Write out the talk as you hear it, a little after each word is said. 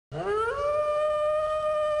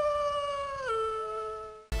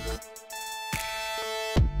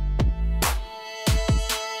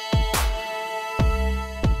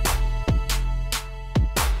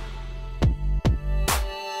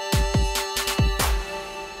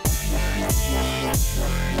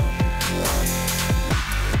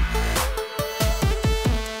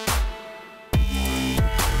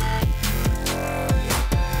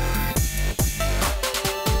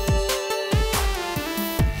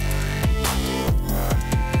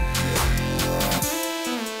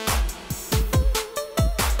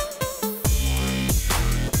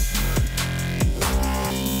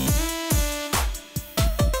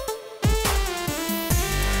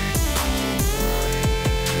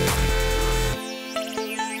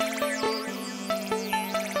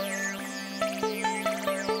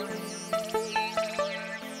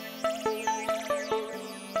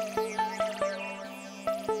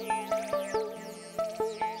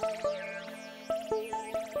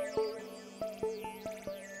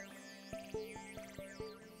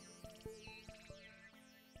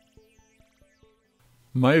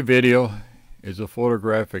My video is a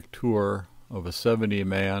photographic tour of a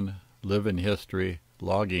 70-man live-in history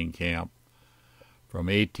logging camp from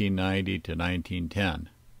 1890 to 1910.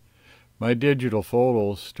 My digital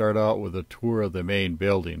photos start out with a tour of the main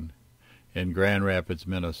building in Grand Rapids,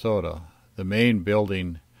 Minnesota. The main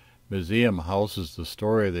building museum houses the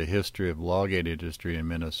story of the history of logging industry in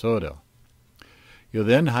Minnesota. You'll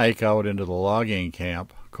then hike out into the logging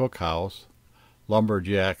camp, cookhouse,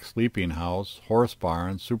 lumberjack sleeping house, horse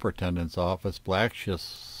barn, superintendent's office,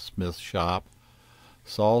 blacksmith shop,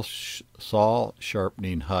 saw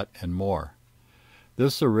sharpening hut, and more.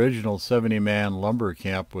 This original 70-man lumber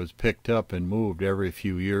camp was picked up and moved every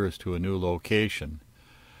few years to a new location.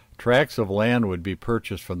 Tracts of land would be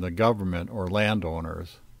purchased from the government or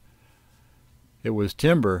landowners. It was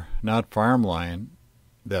timber, not farmland,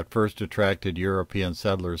 that first attracted European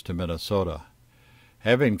settlers to Minnesota.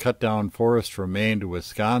 Having cut down forests from Maine to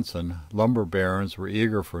Wisconsin, lumber barons were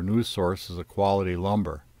eager for new sources of quality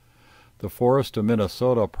lumber. The forest of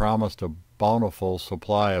Minnesota promised a bountiful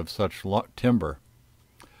supply of such timber.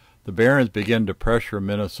 The barons began to pressure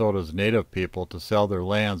Minnesota's native people to sell their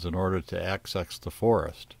lands in order to access the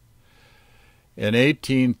forest. In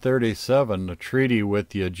 1837, a treaty with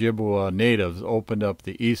the Ojibwa natives opened up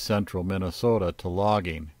the east-central Minnesota to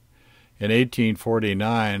logging. In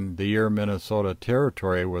 1849, the year Minnesota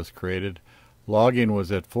Territory was created, logging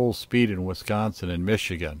was at full speed in Wisconsin and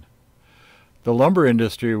Michigan. The lumber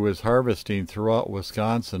industry was harvesting throughout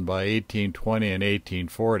Wisconsin by 1820 and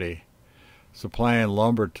 1840, supplying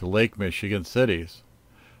lumber to Lake Michigan cities.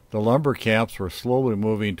 The lumber camps were slowly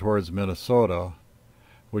moving towards Minnesota,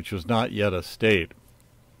 which was not yet a state.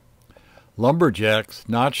 Lumberjacks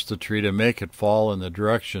notched the tree to make it fall in the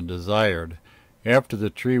direction desired. After the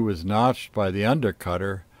tree was notched by the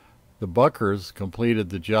undercutter, the buckers completed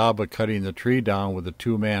the job of cutting the tree down with a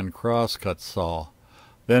two-man cross-cut saw,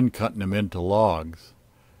 then cutting them into logs.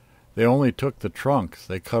 They only took the trunks.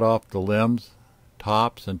 They cut off the limbs,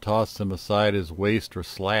 tops, and tossed them aside as waste or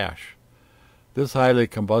slash. This highly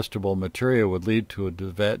combustible material would lead to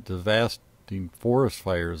devastating forest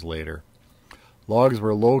fires later. Logs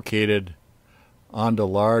were located onto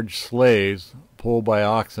large sleighs pulled by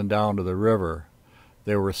oxen down to the river.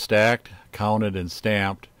 They were stacked, counted, and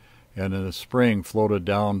stamped, and in the spring floated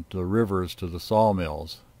down the rivers to the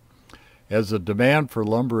sawmills. As the demand for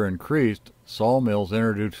lumber increased, sawmills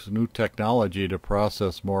introduced new technology to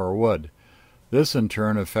process more wood. This in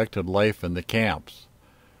turn affected life in the camps.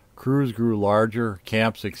 Crews grew larger,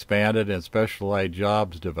 camps expanded, and specialized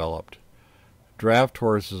jobs developed. Draft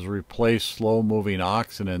horses replaced slow-moving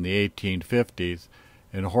oxen in the 1850s,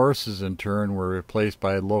 and horses in turn were replaced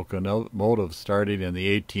by locomotives starting in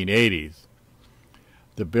the 1880s.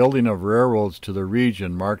 The building of railroads to the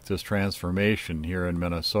region marked this transformation here in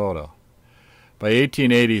Minnesota. By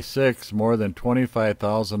 1886, more than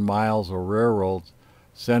 25,000 miles of railroads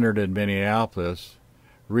centered in Minneapolis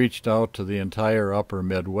reached out to the entire upper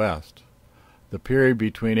Midwest. The period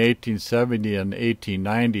between 1870 and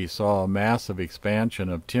 1890 saw a massive expansion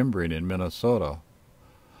of timbering in Minnesota.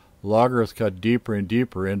 Loggers cut deeper and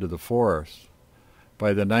deeper into the forest.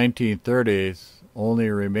 By the 1930s, only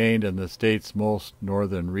remained in the state's most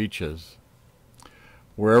northern reaches.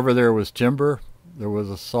 Wherever there was timber, there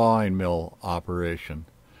was a sawing mill operation.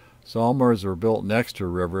 Sawmills were built next to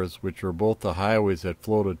rivers, which were both the highways that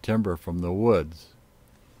floated timber from the woods.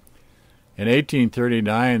 In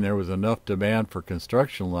 1839, there was enough demand for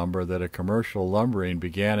construction lumber that a commercial lumbering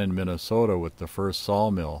began in Minnesota with the first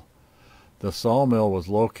sawmill. The sawmill was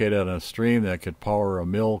located on a stream that could power a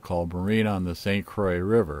mill called Marine on the St. Croix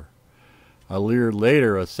River. A year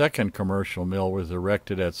later, a second commercial mill was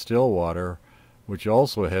erected at Stillwater, which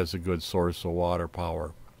also has a good source of water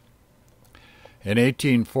power. In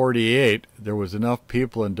 1848, there was enough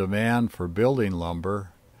people in demand for building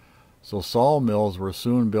lumber so sawmills were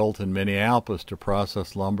soon built in Minneapolis to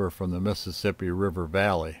process lumber from the Mississippi River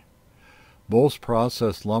Valley. Most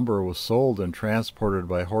processed lumber was sold and transported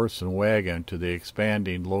by horse and wagon to the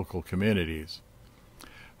expanding local communities.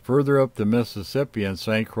 Further up the Mississippi and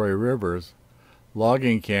St. Croix rivers,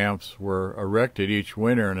 logging camps were erected each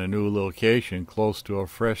winter in a new location close to a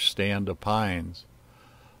fresh stand of pines.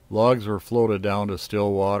 Logs were floated down to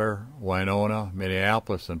Stillwater, Winona,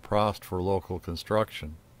 Minneapolis, and Prost for local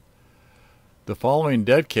construction. The following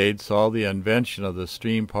decade saw the invention of the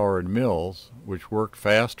steam-powered mills, which worked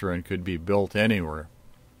faster and could be built anywhere.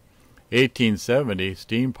 1870,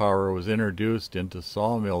 steam power was introduced into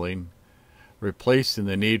sawmilling, replacing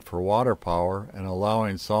the need for water power and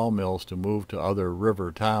allowing sawmills to move to other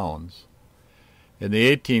river towns. In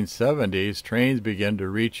the 1870s, trains began to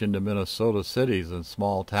reach into Minnesota cities and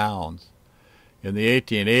small towns. In the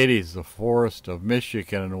 1880s, the forests of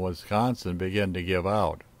Michigan and Wisconsin began to give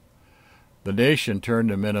out. The nation turned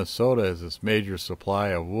to Minnesota as its major supply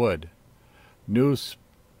of wood. New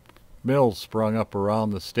mills sprung up around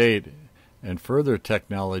the state, and further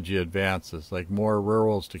technology advances like more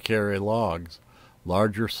railroads to carry logs,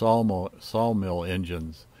 larger sawmill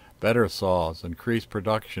engines, better saws, increased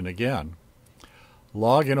production again.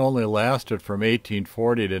 Logging only lasted from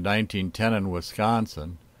 1840 to 1910 in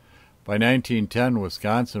Wisconsin. By 1910,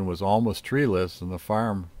 Wisconsin was almost treeless, and the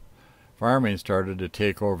farming started to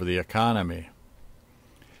take over the economy.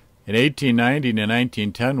 In 1890 to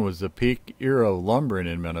 1910 was the peak era of lumbering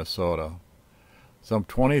in Minnesota. Some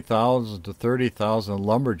 20,000 to 30,000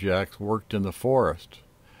 lumberjacks worked in the forest.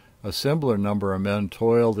 A similar number of men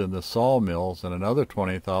toiled in the sawmills, and another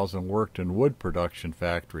 20,000 worked in wood production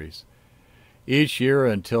factories. Each year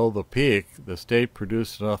until the peak, the state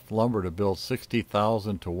produced enough lumber to build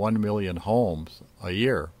 60,000 to 1 million homes a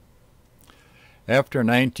year. After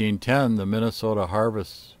 1910, the Minnesota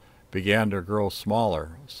harvests began to grow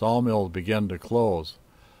smaller. Sawmills began to close.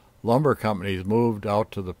 Lumber companies moved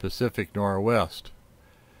out to the Pacific Northwest.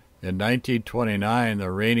 In 1929,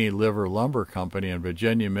 the Rainy River Lumber Company in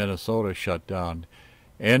Virginia, Minnesota shut down,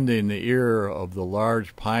 ending the era of the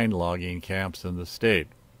large pine logging camps in the state.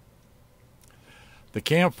 The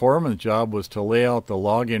camp foreman's job was to lay out the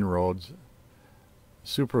logging roads,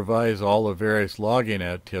 supervise all the various logging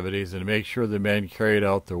activities, and make sure the men carried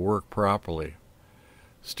out their work properly.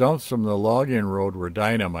 Stumps from the logging road were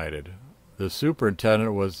dynamited. The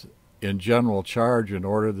superintendent was in general charge and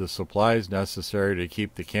ordered the supplies necessary to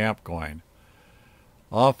keep the camp going.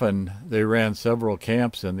 Often they ran several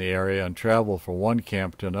camps in the area and traveled from one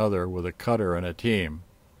camp to another with a cutter and a team.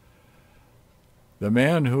 The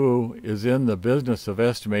man who is in the business of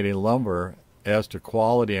estimating lumber as to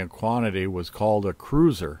quality and quantity was called a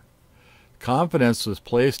cruiser. Confidence was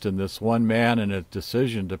placed in this one man, and his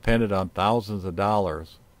decision depended on thousands of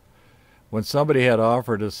dollars. When somebody had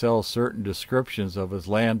offered to sell certain descriptions of his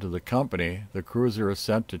land to the company, the cruiser is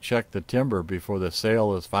sent to check the timber before the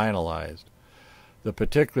sale is finalized. The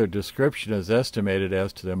particular description is estimated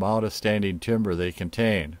as to the amount of standing timber they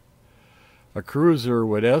contain. A cruiser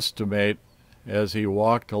would estimate as he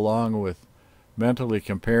walked along with mentally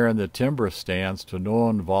comparing the timber stands to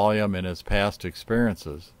known volume in his past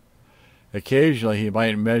experiences. Occasionally he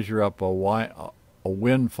might measure up a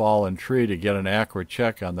wind-fallen tree to get an accurate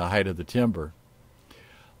check on the height of the timber.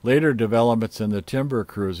 Later developments in the timber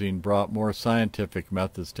cruising brought more scientific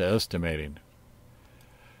methods to estimating.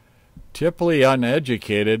 Typically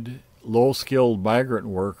uneducated, low-skilled migrant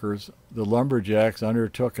workers, the lumberjacks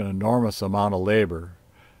undertook an enormous amount of labor,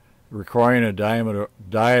 requiring a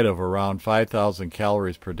diet of around 5,000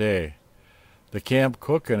 calories per day. The camp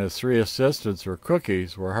cook and his 3 assistants or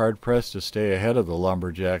cookies were hard-pressed to stay ahead of the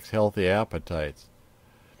lumberjacks' healthy appetites.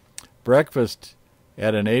 Breakfast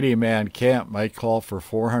at an 80-man camp might call for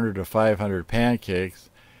 400 to 500 pancakes,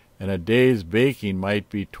 and a day's baking might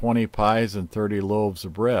be 20 pies and 30 loaves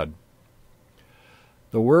of bread.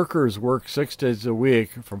 The workers worked 6 days a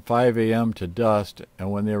week from 5 a.m. to dusk, and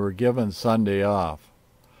when they were given Sunday off.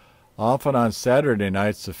 Often on Saturday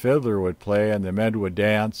nights the fiddler would play and the men would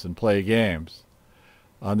dance and play games.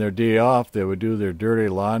 On their day off they would do their dirty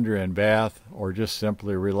laundry and bath or just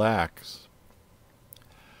simply relax.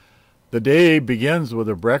 The day begins with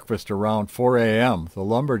a breakfast around 4 a.m. The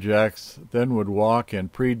lumberjacks then would walk in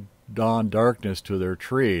pre-dawn darkness to their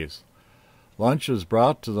trees. Lunch was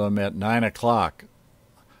brought to them at 9 o'clock.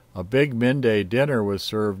 A big midday dinner was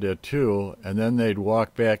served at 2, and then they'd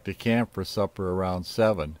walk back to camp for supper around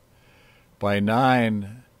 7. By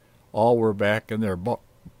 9, all were back in their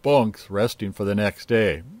bunks resting for the next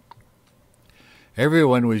day.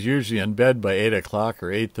 Everyone was usually in bed by 8 o'clock or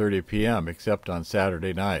 8:30 p.m. except on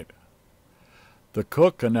Saturday night. The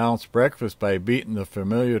cook announced breakfast by beating the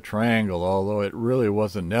familiar triangle, although it really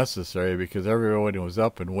wasn't necessary because everyone was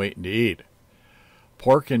up and waiting to eat.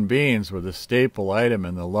 Pork and beans were the staple item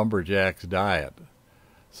in the lumberjack's diet.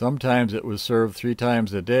 Sometimes it was served 3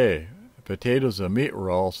 times a day. Potatoes and meat were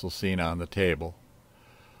also seen on the table.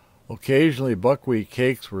 Occasionally buckwheat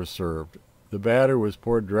cakes were served. The batter was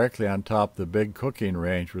poured directly on top the big cooking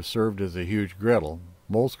range, was served as a huge griddle.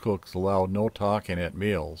 Most cooks allowed no talking at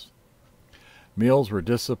meals. Meals were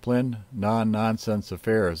disciplined, non-nonsense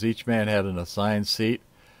affairs. Each man had an assigned seat,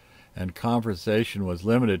 and conversation was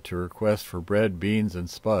limited to requests for bread, beans, and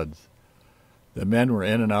spuds. The men were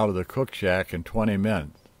in and out of the cook shack in 20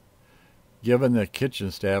 minutes, giving the kitchen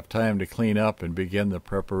staff time to clean up and begin the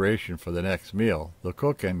preparation for the next meal. The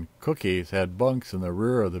cook and cookies had bunks in the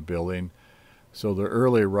rear of the building, so the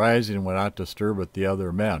early rising would not disturb the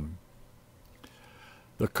other men.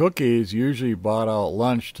 The cookies usually brought out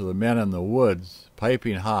lunch to the men in the woods,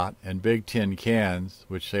 piping hot, and big tin cans,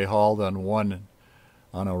 which they hauled on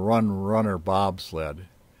a runner bobsled.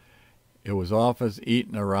 It was often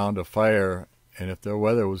eaten around a fire, and if the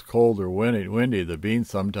weather was cold or windy, the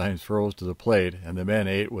beans sometimes froze to the plate, and the men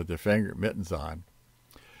ate with their finger mittens on.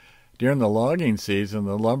 During the logging season,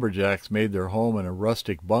 the lumberjacks made their home in a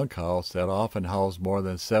rustic bunkhouse that often housed more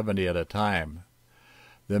than 70 at a time.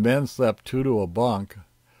 The men slept 2 to a bunk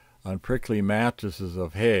on prickly mattresses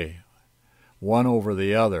of hay, one over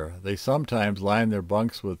the other. They sometimes lined their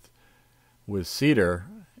bunks with cedar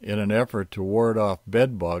in an effort to ward off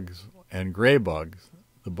bed bugs and gray bugs,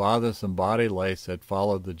 the bothersome body lice that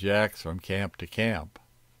followed the jacks from camp to camp.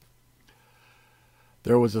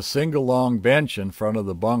 There was a single long bench in front of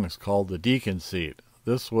the bunks called the deacon seat.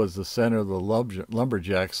 This was the center of the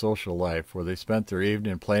lumberjack social life, where they spent their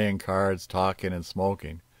evening playing cards, talking, and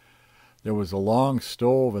smoking. There was a long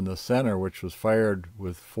stove in the center which was fired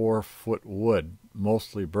with 4-foot wood,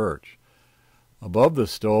 mostly birch. Above the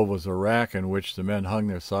stove was a rack in which the men hung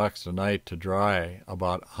their socks at night to dry,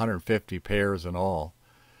 about 150 pairs in all.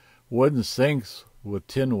 Wooden sinks with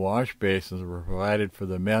tin wash basins were provided for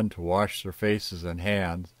the men to wash their faces and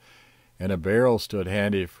hands, and a barrel stood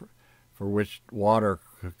handy for which water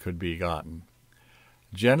could be gotten.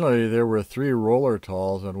 Generally, there were 3 roller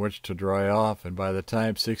towels on which to dry off, and by the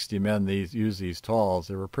time 60 men used these towels,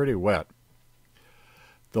 they were pretty wet.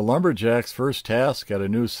 The lumberjacks' first task at a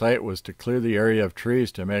new site was to clear the area of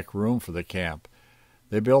trees to make room for the camp.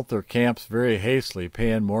 They built their camps very hastily,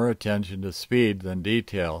 paying more attention to speed than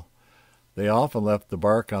detail. They often left the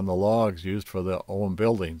bark on the logs used for their own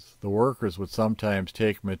buildings. The workers would sometimes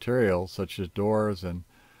take materials such as doors and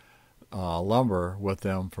lumber with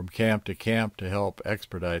them from camp to camp to help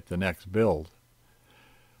expedite the next build.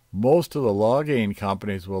 Most of the logging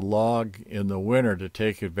companies will log in the winter to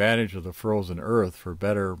take advantage of the frozen earth for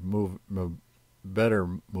better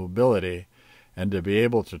mobility and to be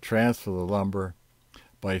able to transfer the lumber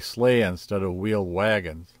by sleigh instead of wheeled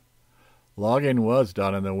wagons. Logging was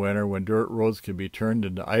done in the winter when dirt roads could be turned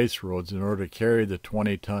into ice roads in order to carry the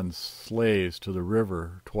 20-ton sleighs to the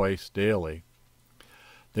river twice daily.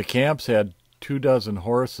 The camps had 24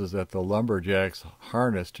 horses that the lumberjacks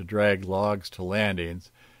harnessed to drag logs to landings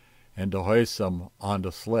and to hoist them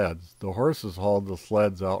onto sleds. The horses hauled the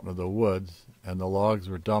sleds out into the woods, and the logs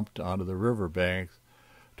were dumped onto the river banks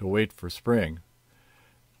to wait for spring.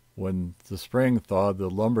 When the spring thawed, the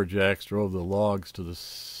lumberjacks drove the logs to the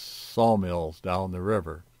sawmills down the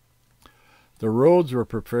river. The roads were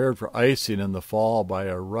prepared for icing in the fall by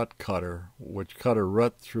a rut cutter, which cut a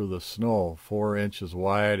rut through the snow 4 inches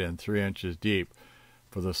wide and 3 inches deep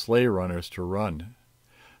for the sleigh runners to run.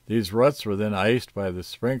 These ruts were then iced by the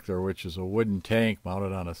sprinkler, which is a wooden tank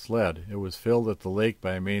mounted on a sled. It was filled at the lake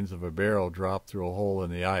by means of a barrel dropped through a hole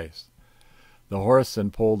in the ice. The horse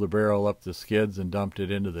then pulled the barrel up the skids and dumped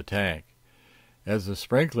it into the tank. As the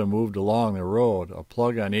sprinkler moved along the road, a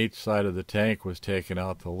plug on each side of the tank was taken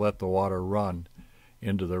out to let the water run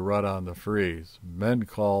into the rut on the freeze. Men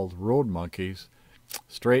called road monkeys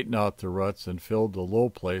straightened out the ruts and filled the low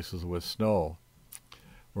places with snow.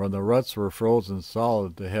 When the ruts were frozen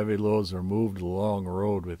solid, the heavy loads were moved along the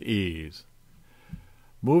road with ease.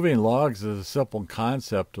 Moving logs is a simple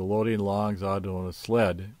concept of loading logs onto a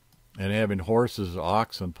sled and having horses or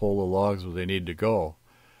oxen pull the logs where they need to go.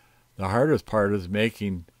 The hardest part is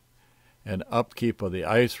making and upkeep of the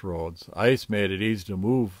ice roads. Ice made it easy to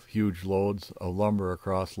move huge loads of lumber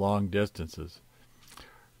across long distances.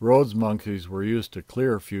 Roads monkeys were used to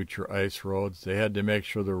clear future ice roads. They had to make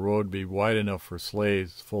sure the road be wide enough for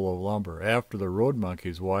sleighs full of lumber. After the road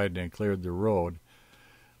monkeys widened and cleared the road,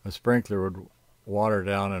 a sprinkler would water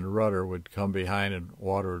down and a rudder would come behind and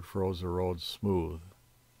water would froze the road smooth.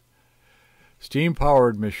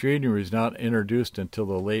 Steam-powered machinery was not introduced until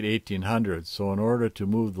the late 1800s, so in order to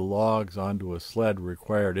move the logs onto a sled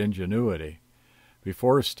required ingenuity.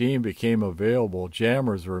 Before steam became available,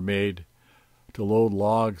 jammers were made to load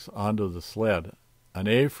logs onto the sled. An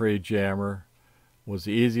A-frame jammer was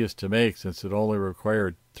the easiest to make since it only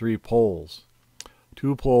required 3 poles.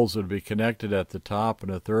 2 poles would be connected at the top,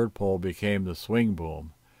 and a third pole became the swing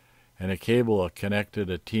boom, and a cable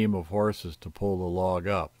connected a team of horses to pull the log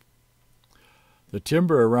up. The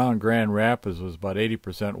timber around Grand Rapids was about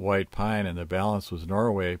 80% white pine, and the balance was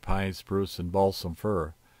Norway pine, spruce, and balsam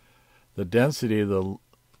fir. The density of the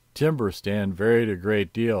timber stand varied a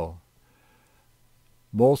great deal.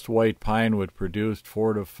 Most white pine would produce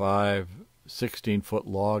 4 to 5 16-foot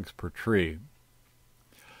logs per tree.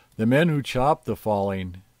 The men who chopped the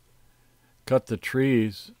falling, cut the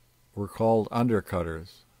trees, were called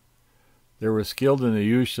undercutters. They were skilled in the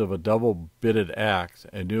use of a double-bitted axe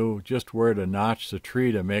and knew just where to notch the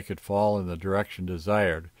tree to make it fall in the direction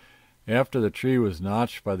desired. After the tree was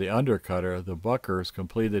notched by the undercutter, the buckers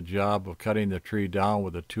completed the job of cutting the tree down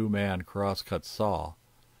with a 2-man cross-cut saw.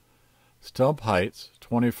 Stump heights,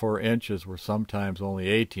 24 inches, were sometimes only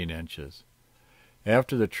 18 inches.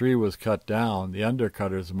 After the tree was cut down, the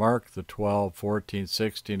undercutters marked the 12, 14,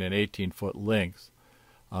 16, and 18-foot lengths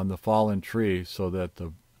on the fallen tree so that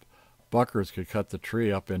the buckers could cut the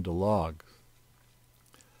tree up into logs.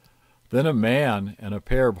 Then a man and a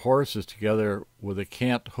pair of horses, together with a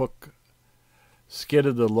cant hook,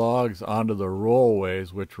 skidded the logs onto the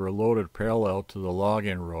rollways, which were loaded parallel to the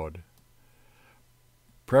logging road.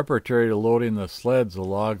 Preparatory to loading the sleds, the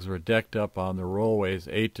logs were decked up on the rollways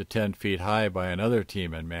 8 to 10 feet high by another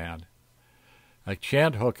team and man. A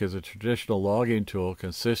chant hook is a traditional logging tool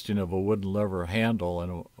consisting of a wooden lever handle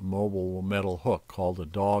and a mobile metal hook called a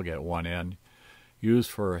dog at one end, used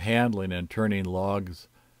for handling and turning logs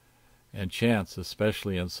and chants,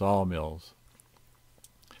 especially in sawmills.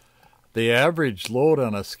 The average load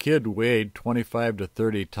on a skid weighed 25 to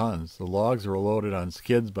 30 tons. The logs were loaded on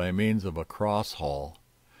skids by means of a cross haul.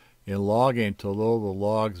 In logging, to load the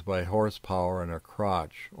logs by horsepower and a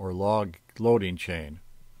crotch, or log loading chain.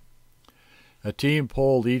 A team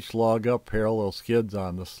pulled each log up parallel skids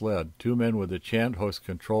on the sled. 2 men with the chant hooks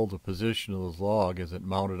controlled the position of the log as it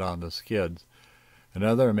mounted on the skids.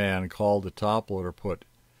 Another man, called the top loader, put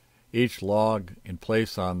each log in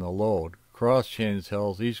place on the load. Cross chains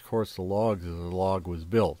held each course of logs as the log was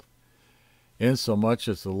built. Insomuch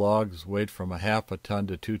as the logs weighed from 1/2 ton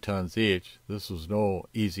to 2 tons each, this was no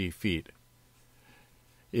easy feat.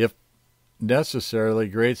 If necessarily,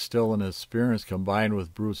 great skill and experience combined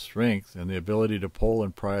with brute strength and the ability to pull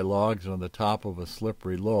and pry logs on the top of a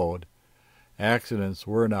slippery load, accidents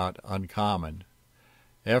were not uncommon.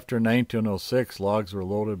 After 1906, logs were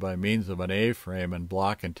loaded by means of an A-frame and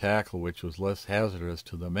block and tackle, which was less hazardous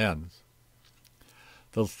to the men.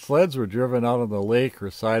 The sleds were driven out on the lake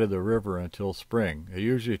or side of the river until spring. It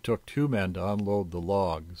usually took 2 men to unload the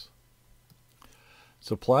logs.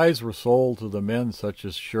 Supplies were sold to the men, such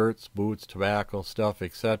as shirts, boots, tobacco, stuff,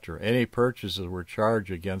 etc. Any purchases were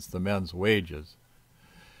charged against the men's wages.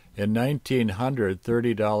 In 1900,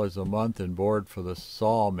 $30 a month in board for the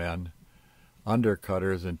sawmen,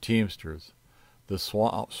 undercutters, and teamsters. The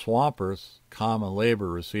swampers, common labor,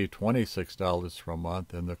 received $26 per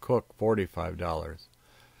month, and the cook $45.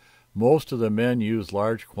 Most of the men used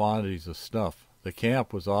large quantities of snuff. The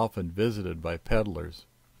camp was often visited by peddlers.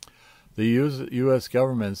 The U.S.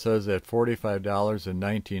 government says that $45 in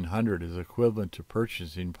 1900 is equivalent to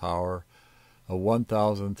purchasing power of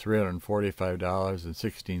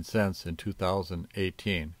 $1,345.16 in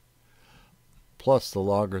 2018. Plus, the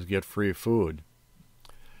loggers get free food.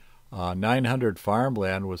 900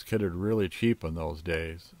 farmland was considered really cheap in those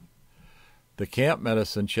days. The camp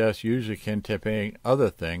medicine chest usually contained other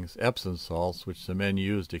things: Epsom salts, which the men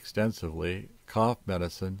used extensively, cough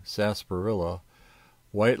medicine, sarsaparilla,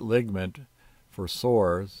 white ligament for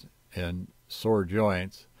sores and sore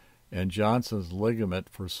joints, and Johnson's ligament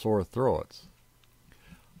for sore throats.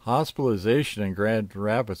 Hospitalization in Grand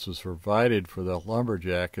Rapids was provided for the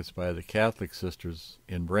lumberjacks by the Catholic sisters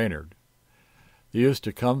in Brainerd. They used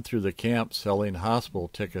to come through the camp selling hospital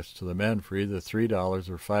tickets to the men for either $3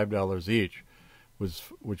 or $5 each,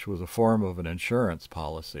 which was a form of an insurance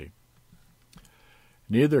policy.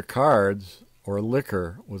 Neither cards or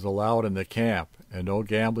liquor was allowed in the camp, and no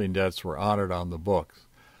gambling debts were honored on the books.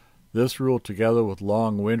 This rule, together with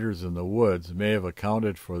long winters in the woods, may have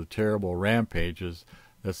accounted for the terrible rampages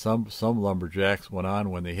that some lumberjacks went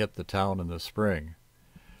on when they hit the town in the spring.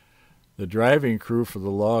 The driving crew for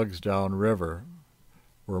the logs down river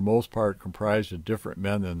were most part comprised of different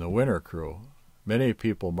men than the winter crew. Many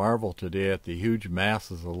people marvel today at the huge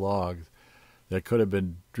masses of logs that could have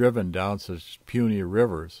been driven down such puny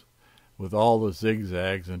rivers, with all the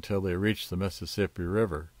zigzags until they reached the Mississippi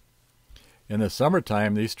River. In the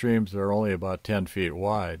summertime, these streams are only about 10 feet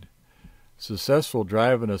wide. Successful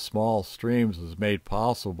driving of small streams was made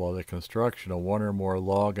possible by the construction of one or more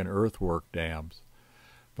log and earthwork dams.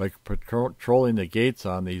 By patrolling the gates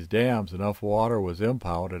on these dams, enough water was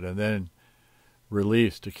impounded and then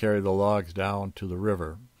released to carry the logs down to the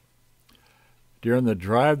river. During the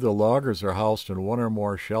drive, the loggers are housed in one or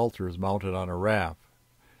more shelters mounted on a raft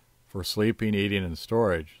for sleeping, eating, and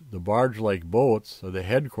storage. The barge-like boats are the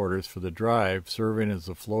headquarters for the drive, serving as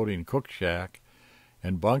a floating cook shack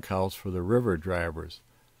and bunkhouse for the river drivers.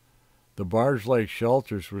 The barge-like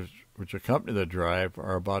shelters which accompany the drive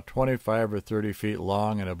are about 25 or 30 feet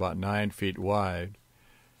long and about 9 feet wide.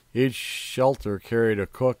 Each shelter carried a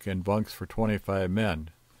cook and bunks for 25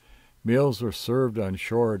 men. Meals were served on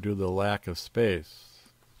shore due to the lack of space.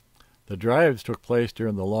 The drives took place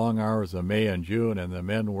during the long hours of May and June, and the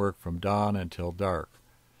men worked from dawn until dark.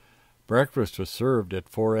 Breakfast was served at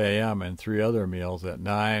 4 a.m. and 3 other meals at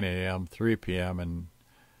 9 a.m., 3 p.m., and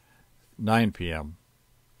 9 p.m.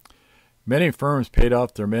 Many firms paid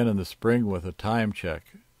off their men in the spring with a time check,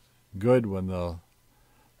 good when the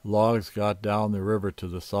logs got down the river to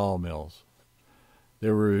the sawmills. They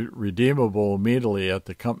were redeemable immediately at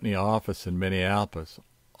the company office in Minneapolis.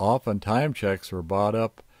 Often time checks were bought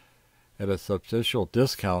up at a substantial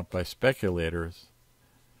discount by speculators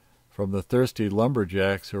from the thirsty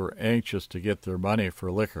lumberjacks who were anxious to get their money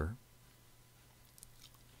for liquor.